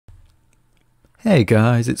Hey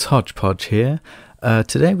guys, it's Hodgepodge here.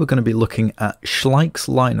 Today we're going to be looking at Schleich's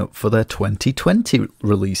lineup for their 2020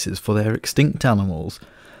 releases for their extinct animals.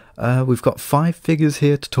 We've got 5 figures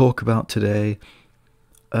here to talk about today.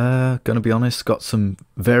 Gonna be honest, got some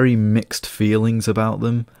very mixed feelings about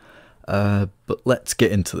them, but let's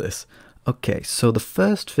get into this. Okay, so the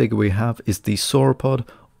first figure we have is the sauropod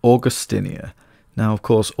Augustinia. Now, of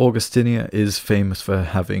course, Augustinia is famous for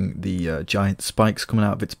having the giant spikes coming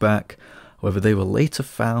out of its back. However, they were later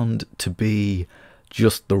found to be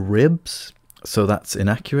just the ribs, so that's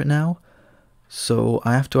inaccurate now. So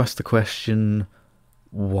I have to ask the question,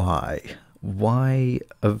 why? Why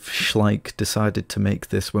have Schleich decided to make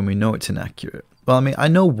this when we know it's inaccurate? Well, I mean, I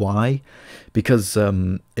know why, because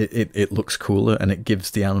it looks cooler and it gives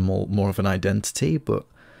the animal more of an identity, but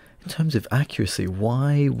in terms of accuracy,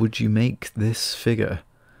 why would you make this figure?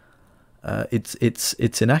 It's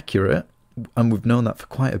inaccurate, and we've known that for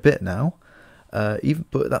quite a bit now.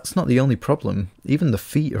 But that's not the only problem. Even the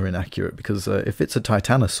feet are inaccurate, because if it's a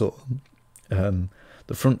titanosaur,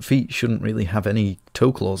 the front feet shouldn't really have any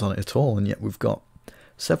toe claws on it at all, and yet we've got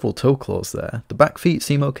several toe claws there. The back feet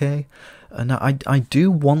seem okay. Now, I do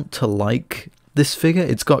want to like this figure.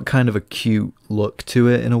 It's got kind of a cute look to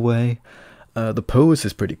it in a way. The pose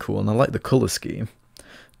is pretty cool, and I like the colour scheme.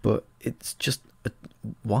 But it's just,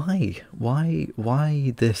 why?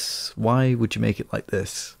 Why this? Why would you make it like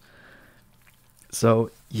this?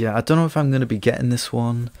 So, yeah, I don't know if I'm going to be getting this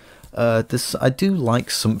one. I do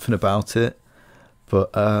like something about it, but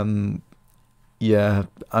yeah,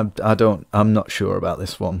 I'm not sure about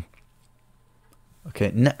this one.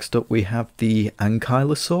 Okay, next up we have the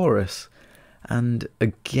Ankylosaurus, and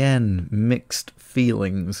again, mixed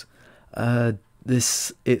feelings.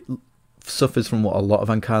 It suffers from what a lot of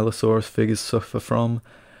Ankylosaurus figures suffer from,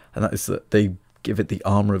 and that is that they give it the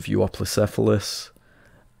armor of Euoplocephalus,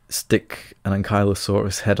 stick an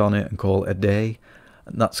Ankylosaurus head on it and call it a day,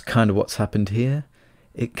 and that's kind of what's happened here.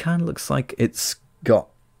 It kind of looks like it's got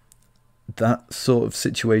that sort of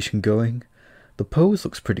situation going. The pose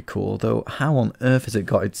looks pretty cool, though how on earth has it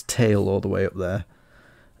got its tail all the way up there?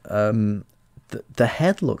 The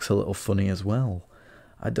head looks a little funny as well.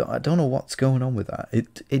 I don't know what's going on with that.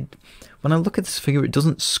 When I look at this figure, it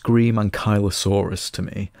doesn't scream Ankylosaurus to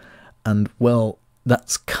me, and well,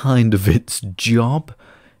 that's kind of its job.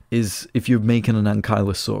 Is if you're making an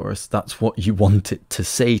Ankylosaurus, that's what you want it to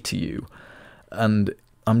say to you, and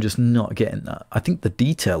I'm just not getting that. I think the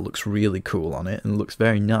detail looks really cool on it and looks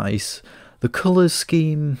very nice. The colour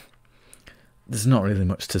scheme, there's not really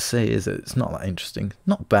much to say, is it? It's not that interesting.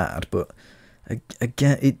 Not bad, but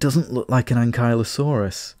again, it doesn't look like an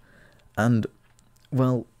Ankylosaurus, and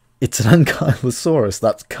well, it's an Ankylosaurus.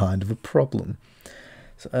 That's kind of a problem.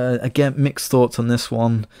 So, again, mixed thoughts on this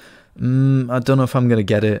one. I don't know if I'm going to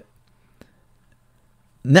get it.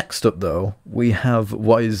 Next up, though, we have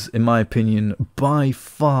what is, in my opinion, by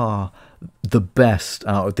far the best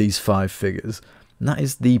out of these 5 figures, and that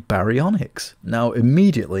is the Baryonyx. Now,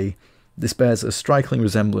 immediately, this bears a striking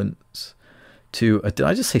resemblance to... did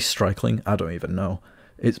I just say striking? I don't even know.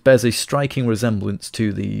 It bears a striking resemblance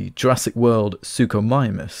to the Jurassic World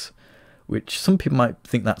Suchomimus, which some people might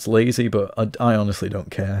think that's lazy, but I honestly don't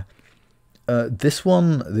care. This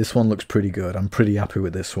one looks pretty good. I'm pretty happy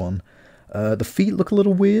with this one. The feet look a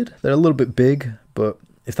little weird. They're a little bit big, but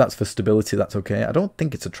if that's for stability, that's okay. I don't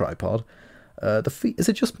think it's a tripod. The feet, is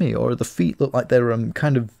it just me, or the feet look like they're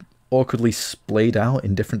kind of awkwardly splayed out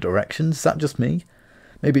in different directions? Is that just me?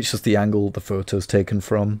 Maybe it's just the angle the photo's taken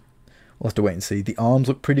from. We'll have to wait and see. The arms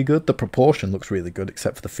look pretty good. The proportion looks really good,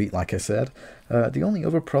 except for the feet, like I said. The only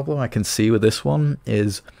other problem I can see with this one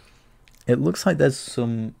is... it looks like there's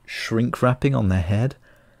some shrink wrapping on their head,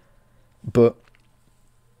 but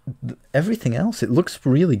everything else, it looks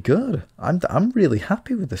really good. I'm really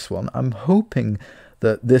happy with this one. I'm hoping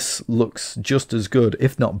that this looks just as good,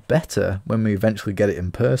 if not better, when we eventually get it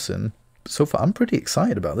in person. So far, I'm pretty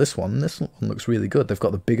excited about this one. This one looks really good. They've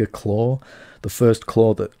got the bigger claw, the first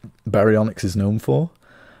claw that Baryonyx is known for.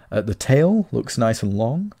 The tail looks nice and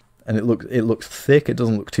long, and it looks thick. It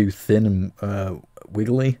doesn't look too thin and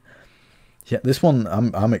wiggly. Yeah, this one,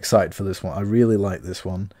 I'm excited for this one. I really like this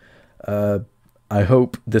one. I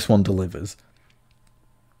hope this one delivers.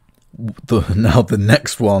 Now, the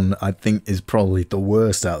next one, I think, is probably the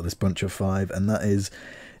worst out of this bunch of 5, and that is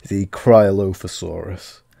the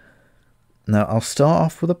Cryolophosaurus. Now, I'll start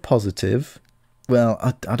off with a positive. Well,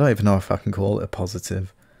 I don't even know if I can call it a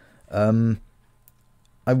positive.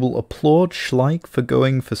 I will applaud Schleich for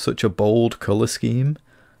going for such a bold colour scheme.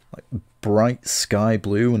 Like, bright sky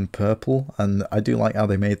blue and purple, and I do like how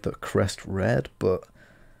they made the crest red, but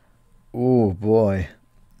oh boy,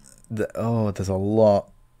 there's a lot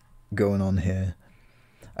going on here.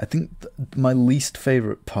 I think my least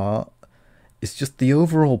favorite part is just the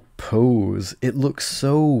overall pose. It looks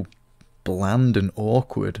so bland and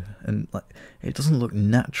awkward, and like it doesn't look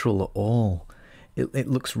natural at all. It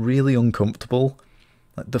looks really uncomfortable.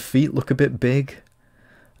 Like the feet look a bit big.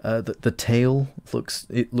 The tail looks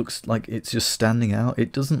like it's just standing out.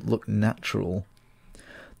 It doesn't look natural.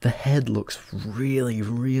 The head looks really,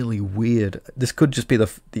 really weird. This could just be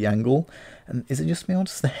the angle. And is it just me, or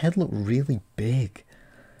does the head look really big?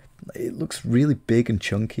 It looks really big and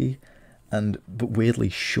chunky, but weirdly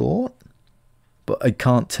short. But I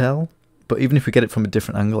can't tell. But even if we get it from a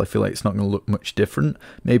different angle, I feel like it's not going to look much different.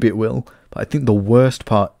 Maybe it will. But I think the worst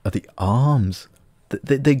part are the arms.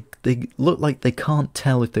 They look like they can't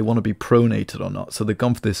tell if they want to be pronated or not. So they've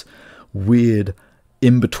gone for this weird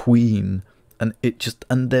in-between.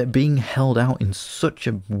 And they're being held out in such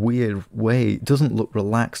a weird way. It doesn't look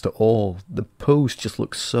relaxed at all. The pose just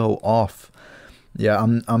looks so off. Yeah,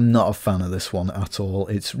 I'm not a fan of this one at all.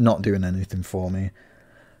 It's not doing anything for me.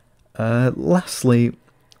 Lastly,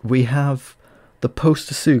 we have the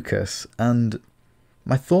Postosuchus, and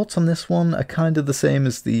my thoughts on this one are kind of the same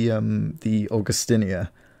as the Augustinia.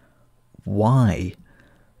 Why?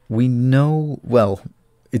 We know, well,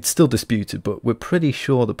 it's still disputed, but we're pretty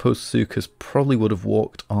sure the Postosuchus probably would have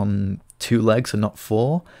walked on 2 legs and not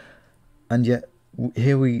 4. And yet,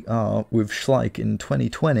 here we are with Schleich in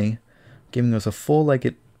 2020, giving us a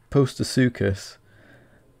 4-legged Postosuchus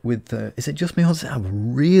with, is it just me or does it have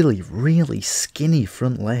really, really skinny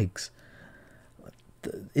front legs?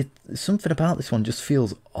 Something about this one just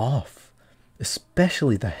feels off,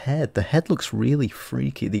 especially the head. The head looks really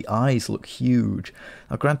freaky. The eyes look huge.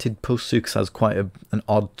 Now, granted, Postosuchus has quite an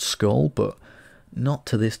odd skull, but not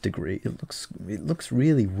to this degree. It looks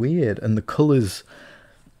really weird, and the colours,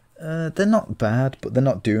 they're not bad, but they're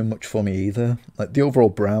not doing much for me either. Like the overall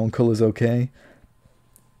brown colour's okay.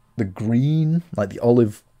 The green, like the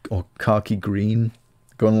olive or khaki green,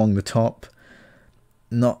 going along the top,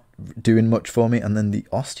 not doing much for me. And then the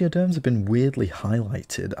osteoderms have been weirdly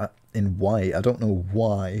highlighted in white. I don't know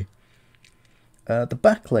why. The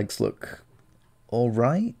back legs look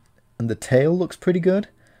alright, and the tail looks pretty good.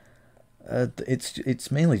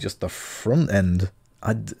 It's mainly just the front end.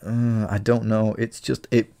 I don't know.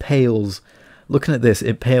 It pales. Looking at this,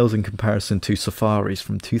 it pales in comparison to Safaris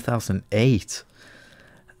from 2008.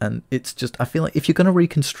 And it's just, I feel like if you're going to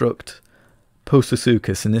reconstruct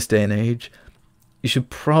Postosuchus in this day and age, you should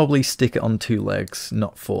probably stick it on 2 legs,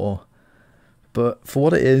 not 4. But for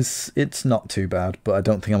what it is, it's not too bad, but I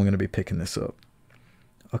don't think I'm going to be picking this up.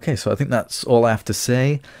 Okay, so I think that's all I have to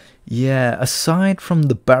say. Yeah, aside from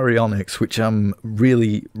the baryonyx, which I'm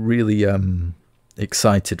really, really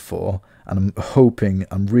excited for, and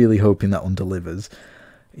I'm really hoping that one delivers.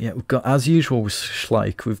 Yeah, we've got, as usual with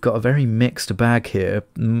Schleich, we've got a very mixed bag here,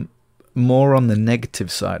 more on the negative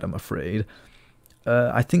side, I'm afraid.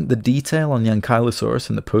 I think the detail on the Ankylosaurus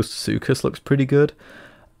and the Postosuchus looks pretty good,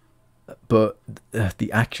 but the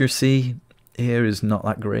accuracy here is not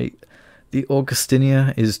that great. The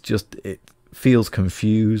Augustinia is just, it feels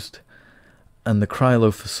confused, and the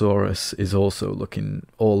Cryolophosaurus is also looking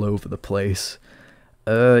all over the place.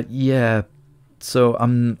 Yeah, so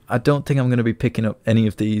I don't think I'm going to be picking up any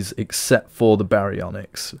of these except for the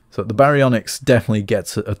baryonyx. So the baryonyx definitely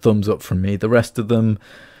gets a thumbs up from me. The rest of them,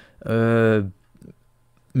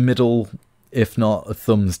 middle, if not a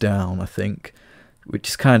thumbs down, I think, which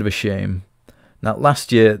is kind of a shame. Now,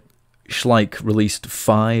 last year, Schleich released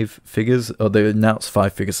 5 figures, or they announced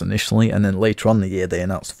 5 figures initially, and then later on in the year they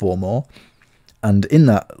announced 4 more. And in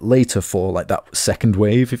that later 4, like that second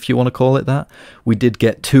wave, if you want to call it that, we did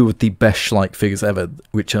get 2 of the best Schleich figures ever,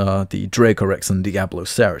 which are the Dracorex and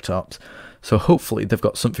Diabloceratops. So hopefully they've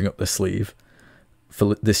got something up their sleeve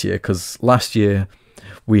for this year, because last year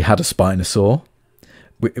we had a Spinosaur,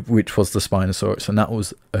 which was the Spinosaurus, and that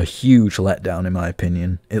was a huge letdown in my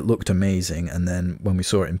opinion. It looked amazing, and then when we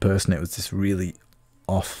saw it in person, it was this really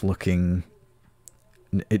off-looking.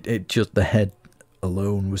 It just, the head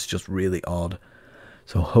alone was just really odd.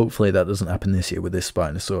 So hopefully that doesn't happen this year with this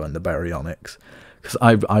Spinosaur and the baryonyx, because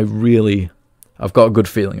I've got a good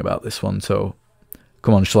feeling about this one. So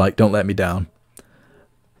come on, Schleich, don't let me down.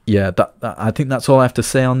 Yeah, I think that's all I have to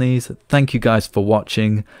say on these. Thank you guys for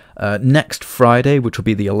watching. Next Friday, which will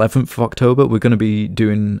be the 11th of October, we're going to be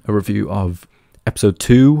doing a review of episode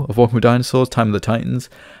 2 of Walking with Dinosaurs, Time of the Titans,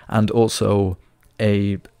 and also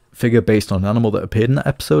a figure based on an animal that appeared in that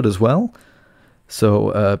episode as well.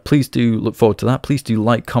 So please do look forward to that. Please do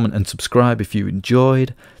like, comment, and subscribe if you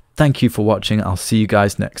enjoyed. Thank you for watching. I'll see you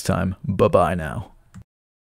guys next time. Bye-bye now.